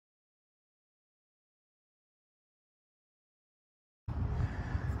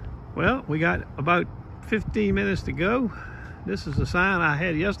Well, we got about 15 minutes to go. This is the sign I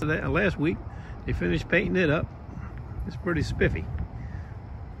had yesterday, last week. They finished painting it up. It's pretty spiffy.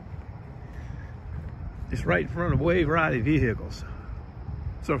 It's right in front of wave riding vehicles,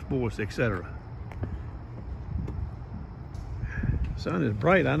 surfboards, etc. Sun is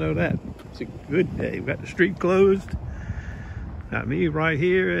bright, I know that. It's a good day. We've got the street closed. Got me right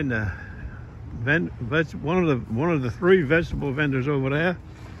here and one of the three vegetable vendors over there.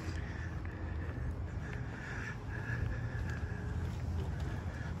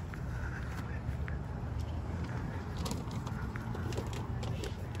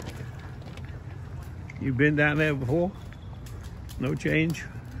 You've been down there before? No change?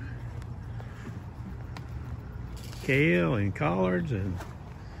 Kale and collards and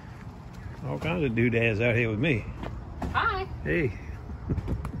all kinds of doodads out here with me. Hi. Hey.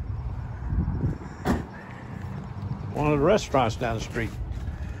 One of the restaurants down the street.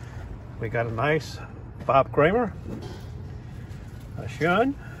 We got a nice Bob Kramer, a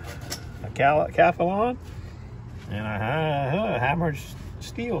Shun, a Calphalon, and a Hammered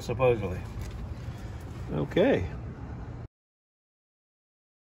Steel, supposedly. Okay.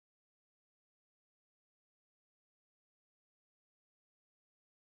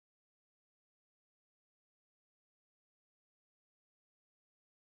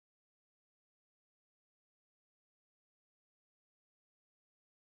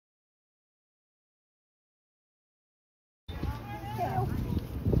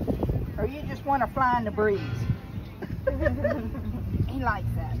 Or you just want to fly in the breeze? He likes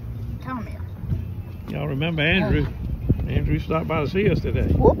that. Come here. Y'all remember Andrew? Andrew stopped by to see us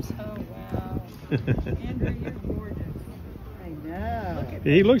today. Whoops. Oh, wow. Andrew, you're gorgeous. I know.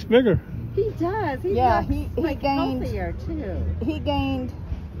 He looks bigger. He does. He Yeah, looks he like gained healthier, too. He gained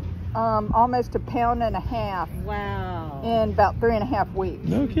almost 1.5 pounds Wow. in about 3.5 weeks.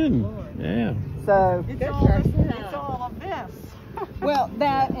 No kidding. Lord. Yeah. So, Good for him. It's all of this. well,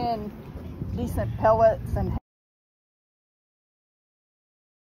 that and decent pellets and.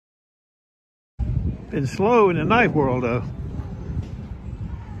 Been slow in the knife world though.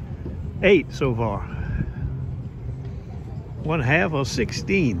 8 so far. 1/2 of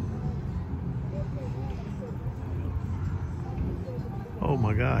 16. Oh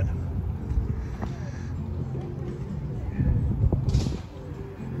my God.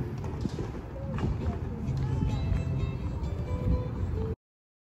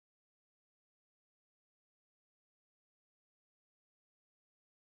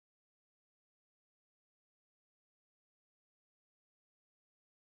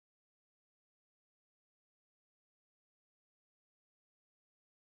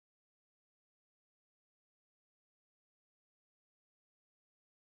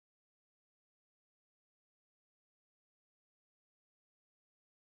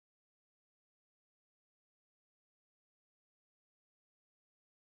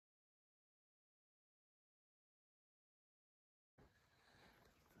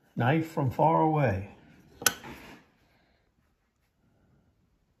 Knife from far away.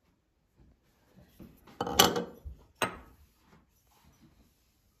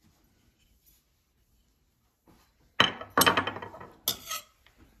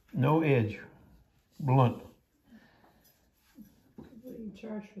 No edge. Blunt. What do you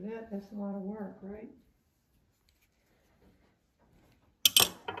charge for that? That's a lot of work, right?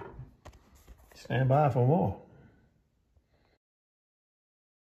 Stand by for more.